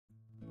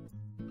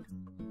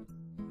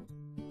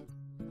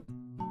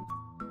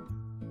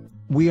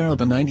We are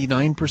the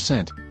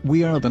 99%.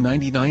 We are the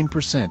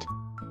 99%.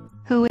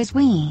 Who is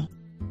we?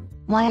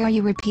 Why are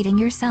you repeating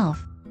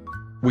yourself?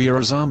 We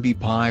are zombie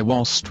pie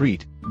Wall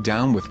Street,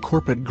 down with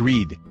corporate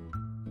greed.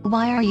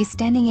 Why are you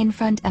standing in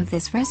front of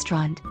this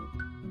restaurant?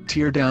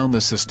 Tear down the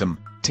system,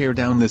 tear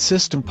down the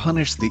system,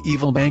 punish the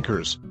evil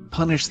bankers,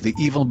 punish the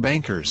evil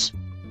bankers.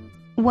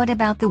 What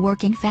about the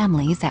working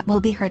families that will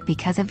be hurt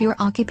because of your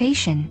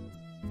occupation?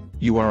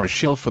 You are a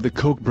shill for the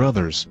Koch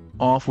brothers.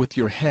 Off with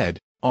your head,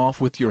 off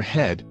with your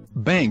head.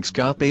 Banks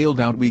got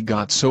bailed out, we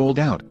got sold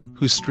out.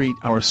 Whose street?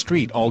 Our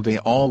street. All day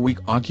all week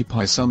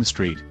occupy some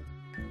street.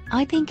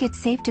 I think it's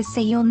safe to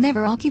say you'll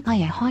never occupy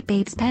a hot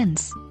babe's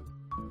pence.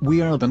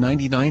 We are the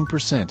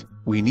 99%.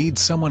 We need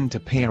someone to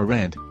pay our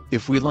rent.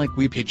 If we like,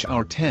 we pitch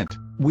our tent.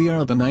 We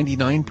are the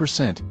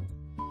 99%.